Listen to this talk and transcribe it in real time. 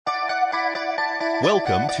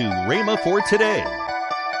Welcome to Rhema for Today.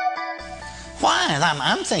 Why?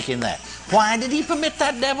 I'm thinking that. Why did he permit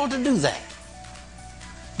that devil to do that?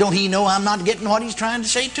 Don't he know I'm not getting what he's trying to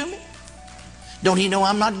say to me? Don't he know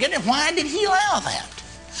I'm not getting it? Why did he allow that?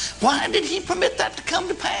 Why did he permit that to come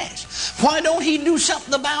to pass? Why don't he do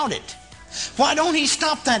something about it? Why don't he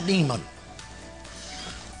stop that demon?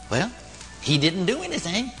 Well, he didn't do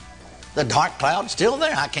anything. The dark cloud's still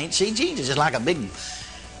there. I can't see Jesus. It's like a big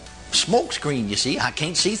smoke screen, you see. I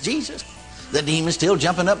can't see Jesus. The demon's still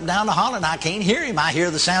jumping up and down the holler, and I can't hear him. I hear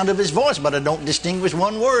the sound of his voice, but I don't distinguish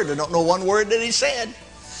one word. I don't know one word that he said.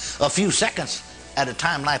 A few seconds at a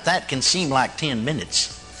time like that can seem like 10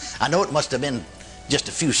 minutes. I know it must have been just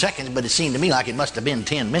a few seconds, but it seemed to me like it must have been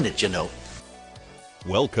 10 minutes, you know.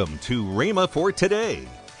 Welcome to Rhema for Today.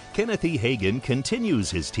 Kenneth E. Hagin continues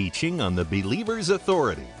his teaching on the believer's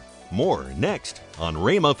authority. More next on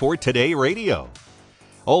Rhema for Today Radio.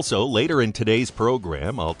 Also, later in today's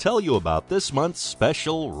program, I'll tell you about this month's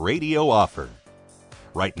special radio offer.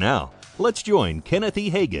 Right now, let's join Kenneth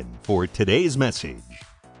E. Hagin for today's message.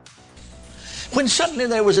 When suddenly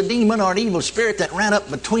there was a demon or an evil spirit that ran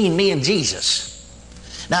up between me and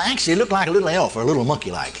Jesus. Now, actually, it looked like a little elf or a little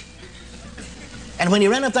monkey-like. And when he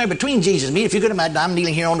ran up there between Jesus and me, if you could imagine, I'm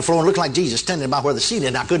kneeling here on the floor and looked like Jesus standing about where the ceiling,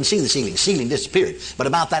 and I couldn't see the ceiling. The ceiling disappeared. But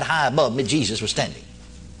about that high above me, Jesus was standing.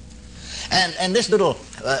 And this little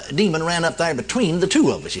demon ran up there between the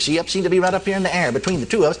two of us. You see, seemed to be right up here in the air between the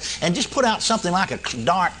two of us, and just put out something like a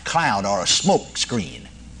dark cloud or a smoke screen.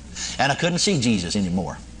 And I couldn't see Jesus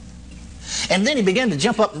anymore. And then he began to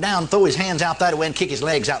jump up and down, throw his hands out that way and kick his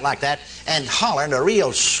legs out like that, and holler in a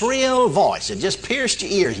real shrill voice. It just pierced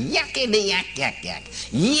your ears. Yakety-yak, yak, yak.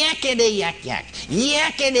 Yakety-yak, yak.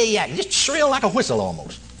 Yakety-yak. Just shrill like a whistle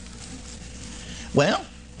almost. Well,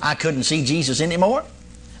 I couldn't see Jesus anymore.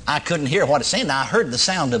 I couldn't hear what he said. Now, I heard the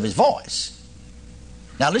sound of his voice.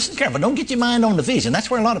 Now, listen carefully. Don't get your mind on the vision. That's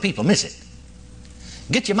where a lot of people miss it.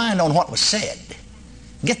 Get your mind on what was said.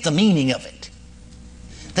 Get the meaning of it.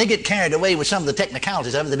 They get carried away with some of the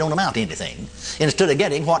technicalities of it that don't amount to anything, instead of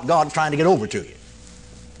getting what God's trying to get over to you.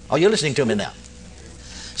 Are you listening to me now?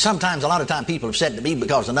 Sometimes, a lot of times, people have said to me,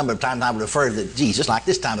 because a number of times I would refer to Jesus, like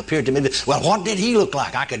this time appeared to me, well, what did he look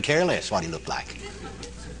like? I could care less what he looked like.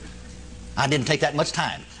 I didn't take that much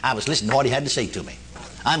time. I was listening to what he had to say to me.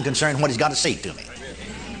 I'm concerned what he's got to say to me.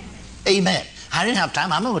 Amen. I didn't have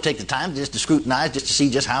time. I'm going to take the time just to scrutinize, just to see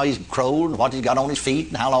just how he's crowed, and what he's got on his feet,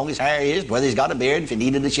 and how long his hair is, whether he's got a beard, if he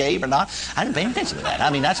needed a shave or not. I didn't pay attention to that. I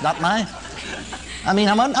mean, that's not my... I'm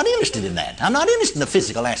not interested in that. I'm not interested in the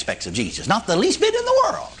physical aspects of Jesus. Not the least bit in the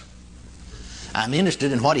world. I'm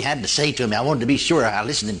interested in what he had to say to me. I wanted to be sure I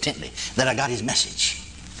listened intently, that I got his message.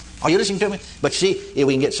 Are you listening to me? But you see,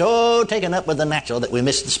 we can get so taken up with the natural that we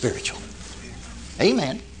miss the spiritual.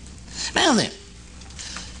 Amen. Now then,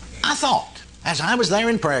 I thought, as I was there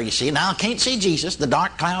in prayer, you see, now I can't see Jesus. The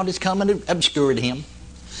dark cloud has come and obscured him.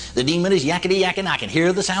 The demon is yakety-yakking. I can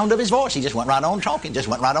hear the sound of his voice. He just went right on talking,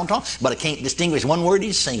 but I can't distinguish one word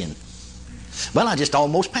he's saying. Well, I just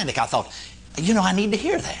almost panicked. I thought, I need to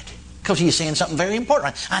hear that, because he's saying something very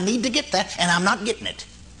important. I need to get that, and I'm not getting it.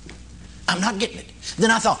 I'm not getting it. Then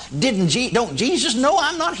I thought, don't Jesus know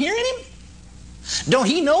I'm not hearing him? Don't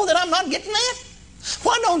he know that I'm not getting that?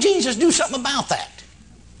 Why don't Jesus do something about that?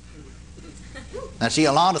 Now, see,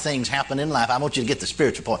 a lot of things happen in life. I want you to get the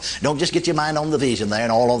spiritual point. Don't just get your mind on the vision there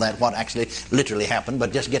and all of that, what actually literally happened,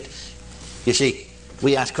 but just get, you see,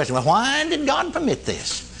 we ask the question, well, why did God permit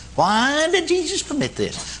this? Why did Jesus permit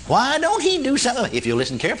this? Why don't he do something? If you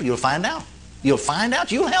listen carefully, you'll find out. You'll find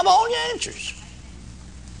out. You'll have all your answers.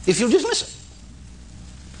 If you'll just listen.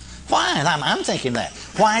 Why? I'm thinking that.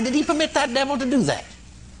 Why did he permit that devil to do that?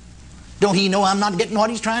 Don't he know I'm not getting what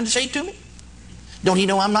he's trying to say to me? Don't he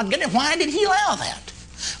know I'm not getting it? Why did he allow that?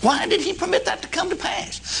 Why did he permit that to come to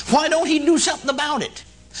pass? Why don't he do something about it?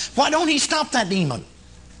 Why don't he stop that demon?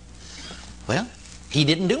 Well, he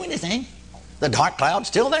didn't do anything. The dark cloud's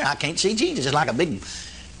still there. I can't see Jesus. It's like a big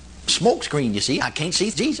smoke screen, you see. I can't see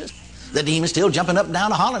Jesus. The demon's still jumping up and down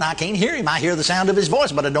the holler, and I can't hear him. I hear the sound of his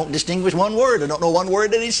voice, but I don't distinguish one word. I don't know one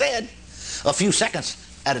word that he said. A few seconds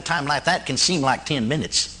at a time like that can seem like 10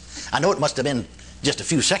 minutes. I know it must have been just a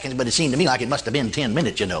few seconds, but it seemed to me like it must have been 10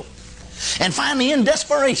 minutes, And finally, in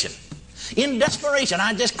desperation,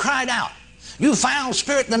 I just cried out, "You foul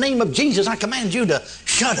spirit, in the name of Jesus, I command you to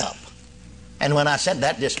shut up." And when I said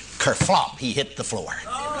that, just kerflop, he hit the floor.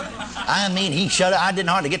 He shut up. I didn't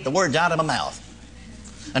hardly get the words out of my mouth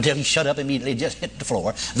until he shut up immediately, just hit the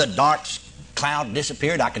floor. The dark cloud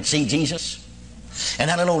disappeared. I could see Jesus. And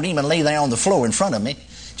that little old demon lay there on the floor in front of me,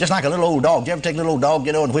 Just like a little old dog. You ever take a little old dog,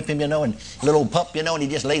 and whip him, and a little old pup, and he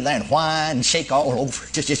just lay there and whine and shake all over.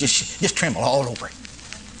 Just tremble all over.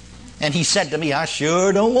 And he said to me, I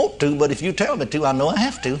sure don't want to, but if you tell me to, I know I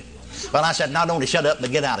have to. Well, I said, not only shut up,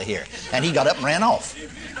 but get out of here. And he got up and ran off.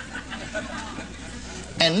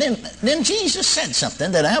 And then Jesus said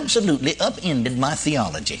something that absolutely upended my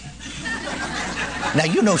theology.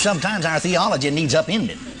 Now, sometimes our theology needs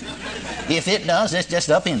upending. If it does, let's just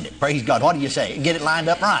upend it. Praise God. What do you say? Get it lined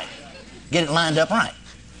up right. Get it lined up right.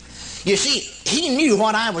 You see, he knew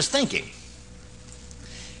what I was thinking.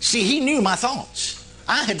 See, he knew my thoughts.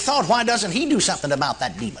 I had thought, why doesn't he do something about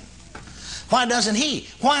that demon? Why doesn't he?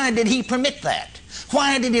 Why did he permit that?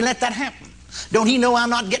 Why did he let that happen? Don't he know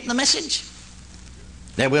I'm not getting the message?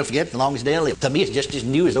 They will forget as long as they live. To me, it's just as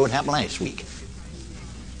new as though it happened last week.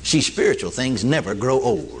 See, spiritual things never grow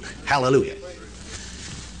old. Hallelujah.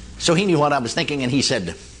 So he knew what I was thinking, and he said,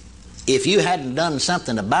 if you hadn't done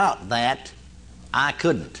something about that, I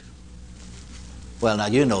couldn't. Well,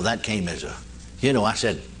 now, that came as I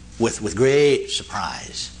said, with great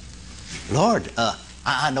surprise, Lord,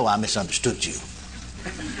 I know I misunderstood you.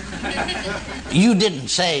 You didn't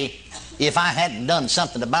say, if I hadn't done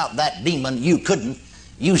something about that demon, you couldn't.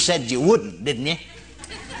 You said you wouldn't, didn't you?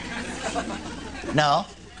 No,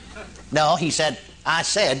 he said, I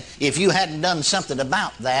said, if you hadn't done something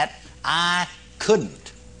about that, I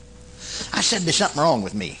couldn't. I said, there's something wrong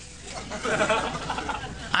with me.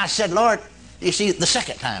 I said, Lord, you see, the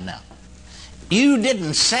second time now. You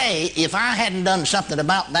didn't say, if I hadn't done something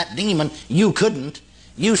about that demon, you couldn't.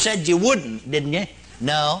 You said you wouldn't, didn't you?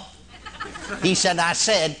 No. He said, I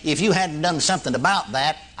said, if you hadn't done something about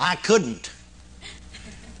that, I couldn't.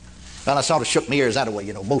 Well, I sort of shook my ears that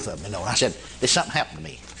way, both of them, I said, there's something happened to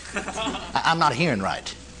me. I'm not hearing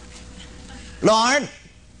right. Lord,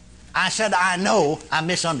 I said, I know I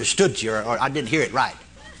misunderstood you, or I didn't hear it right.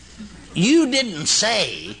 You didn't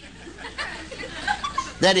say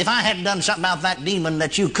that if I hadn't done something about that demon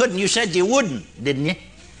that you couldn't. You said you wouldn't, didn't you?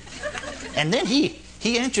 And then he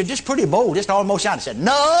answered just pretty bold, just almost out. He said,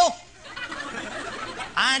 no,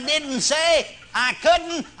 I didn't say I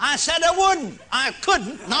couldn't. I said I wouldn't. I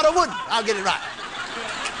couldn't, not I wouldn't. I'll get it right.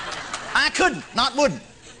 I couldn't, not wouldn't.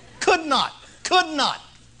 Could not.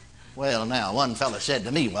 Well, now, one fellow said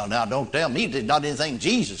to me, well, now, don't tell me there's not anything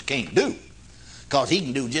Jesus can't do, because he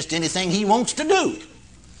can do just anything he wants to do.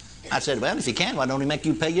 I said, well, if he can, why don't he make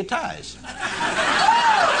you pay your tithes?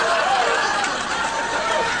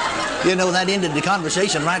 That ended the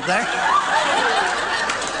conversation right there.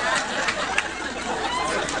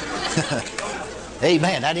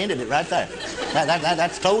 Amen, that ended it right there.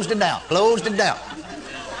 That's closed it down.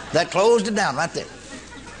 That closed it down right there.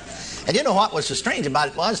 And you know what was so strange about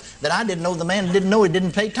it was that I didn't know the man didn't know he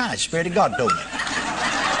didn't pay tithes. The Spirit of God told me.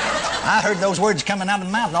 I heard those words coming out of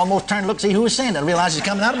my mouth and almost turned to look to see who was saying it and realized it's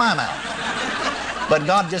coming out of my mouth. But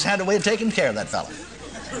God just had a way of taking care of that fellow.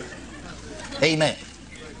 Amen.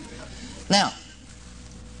 Now,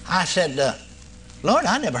 I said, Lord,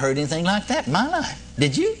 I never heard anything like that in my life.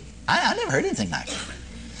 Did you? I never heard anything like that.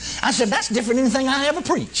 I said, that's different than anything I ever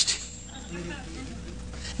preached.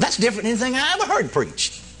 That's different than anything I ever heard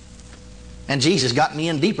preached. And Jesus got me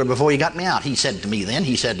in deeper before he got me out. He said to me then,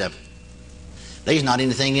 he said, there's not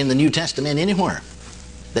anything in the New Testament anywhere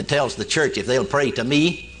that tells the church if they'll pray to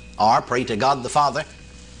me or pray to God the Father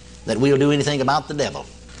that we'll do anything about the devil.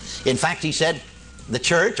 In fact, he said, the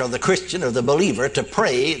church or the Christian or the believer to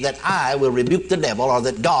pray that I will rebuke the devil or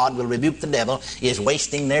that God will rebuke the devil is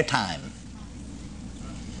wasting their time.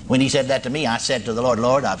 When he said that to me, I said to the Lord,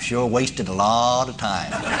 Lord, I've sure wasted a lot of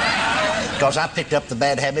time. Because I picked up the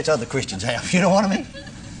bad habits other Christians have. You know what I mean?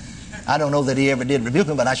 I don't know that he ever did rebuke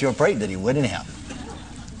him, but I sure prayed that he would anyhow.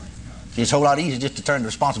 See, it's a whole lot easier just to turn the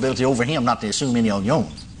responsibility over him, not to assume any on your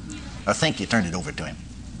own. Or think you turned it over to him.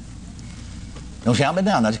 Don't shout me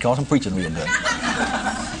down, that's because I'm preaching real good.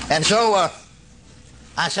 And so,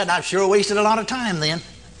 I said, I've sure wasted a lot of time then.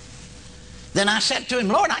 Then I said to him,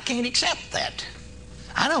 Lord, I can't accept that.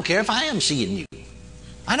 I don't care if I am seeing you.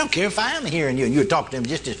 I don't care if I am hearing you and you're talking to him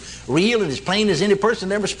just as real and as plain as any person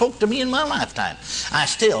that ever spoke to me in my lifetime. I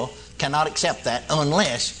still cannot accept that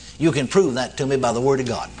unless you can prove that to me by the Word of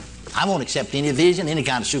God. I won't accept any vision, any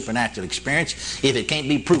kind of supernatural experience if it can't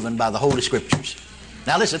be proven by the Holy Scriptures.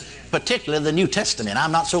 Now listen, particularly the New Testament.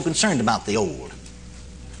 I'm not so concerned about the Old.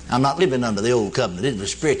 I'm not living under the Old Covenant. It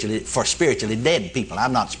was for spiritually dead people.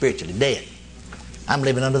 I'm not spiritually dead. I'm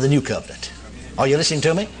living under the New Covenant. Are you listening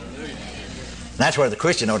to me? That's where the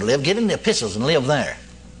Christian ought to live. Get in the epistles and live there.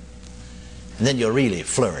 And then you'll really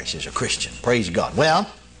flourish as a Christian. Praise God. Well,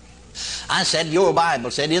 I said, your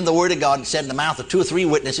Bible said, in the Word of God, it said, in the mouth of 2 or 3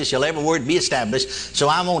 witnesses shall every word be established. So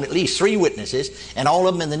I want at least 3 witnesses, and all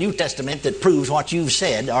of them in the New Testament that proves what you've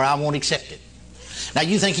said, or I won't accept it. Now,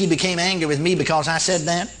 you think he became angry with me because I said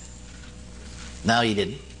that? No, he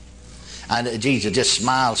didn't. Jesus just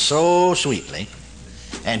smiled so sweetly,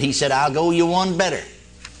 and he said, I'll go you one better.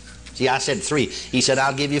 See, I said 3. He said,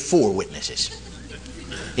 I'll give you 4 witnesses.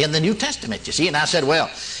 In the New Testament, you see. And I said, well,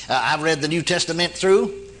 I've read the New Testament through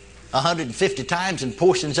 150 times, and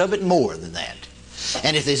portions of it more than that.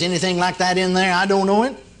 And if there's anything like that in there, I don't know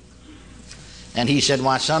it. And he said,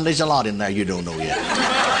 why, son, there's a lot in there you don't know yet.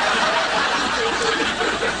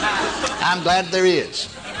 I'm glad there is.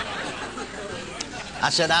 I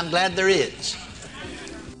said, I'm glad there is.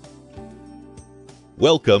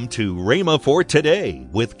 Welcome to Rhema for Today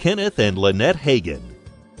with Kenneth and Lynette Hagin.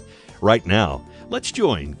 Right now, let's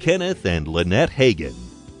join Kenneth and Lynette Hagin.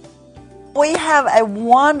 We have a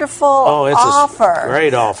wonderful offer. A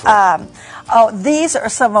great offer. These are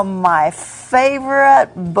some of my favorite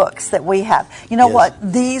books that we have. You know what?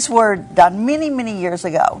 These were done many, many years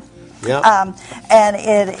ago. Yep. And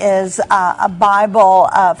it is a Bible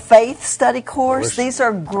faith study course. These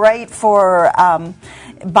are great for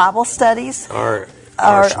Bible studies. Or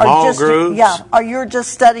small groups. Yeah, or you're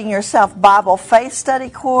just studying yourself. Bible faith study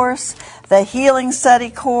course, the healing study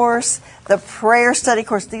course, the prayer study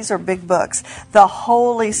course. These are big books. The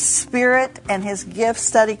Holy Spirit and His gift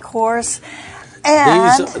study course.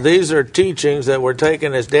 And these are teachings that were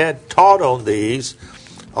taken as Dad taught on these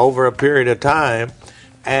over a period of time.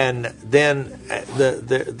 And then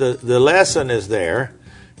the lesson is there,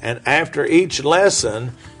 and after each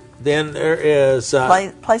lesson, then there is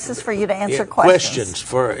places for you to answer questions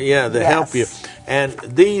that help you. And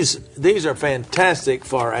these are fantastic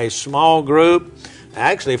for a small group,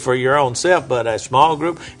 actually for your own self, but a small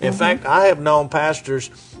group. In fact, I have known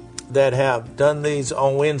pastors that have done these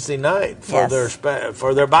on Wednesday night for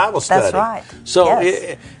their Bible study. That's right. So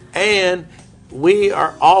and we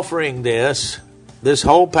are offering this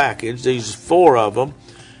whole package, these 4 of them,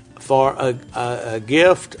 for a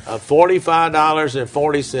gift of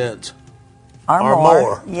 $45.40 or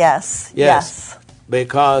more. Yes.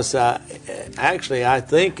 Because actually, I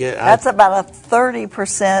think that's about a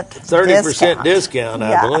 30% discount,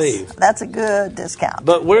 I believe. That's a good discount.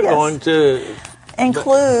 But we're going to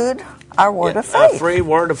include our Word of Faith. A free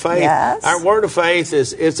Word of Faith. Yes. Our Word of Faith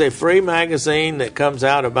it's a free magazine that comes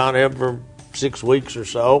out about every 6 weeks or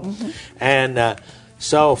so. And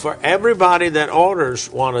so for everybody that orders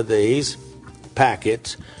one of these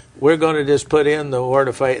packets, we're going to just put in the Word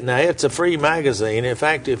of Faith. Now, it's a free magazine. In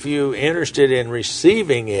fact, if you're interested in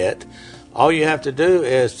receiving it, all you have to do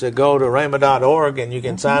is to go to rhema.org, and you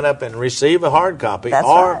can sign up and receive a hard copy. That's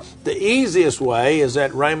or right. The easiest way is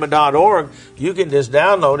at rhema.org. You can just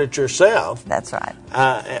download it yourself. That's right.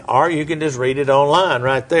 Or you can just read it online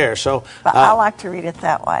right there. So, but I like to read it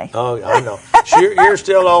that way. Oh, I know. You're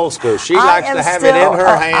still old school. She likes to have it in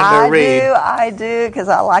her hand to read. I do, because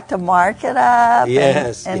I like to mark it up.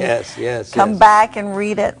 Yes. Come back and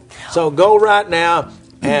read it. So go right now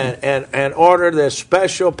and order this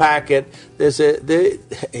special packet.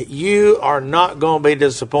 You are not going to be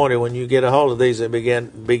disappointed when you get a hold of these and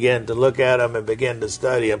begin to look at them and begin to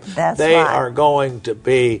study them. They are going to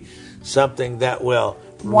be something that will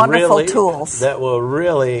tools that will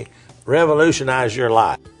really revolutionize your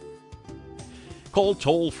life. Call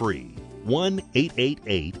toll-free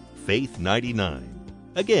 1-888-FAITH-99.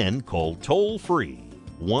 Again, call toll-free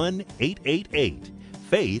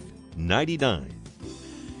 1-888-FAITH-99.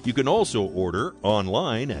 You can also order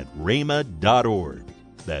online at rhema.org.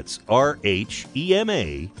 That's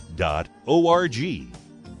RHEMA.org.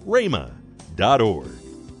 rhema.org.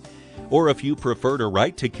 Or if you prefer to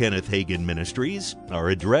write to Kenneth Hagin Ministries, our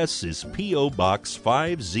address is P.O. Box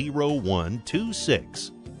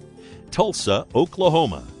 50126, Tulsa,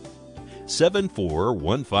 Oklahoma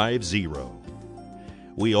 74150.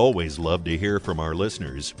 We always love to hear from our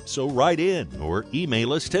listeners, so write in or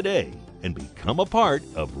email us today and become a part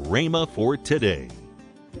of Rhema for Today.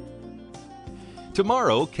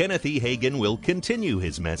 Tomorrow, Kenneth E. Hagin will continue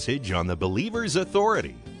his message on the believer's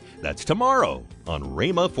authority. That's tomorrow on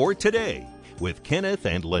Rhema for Today with Kenneth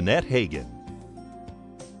and Lynette Hagin.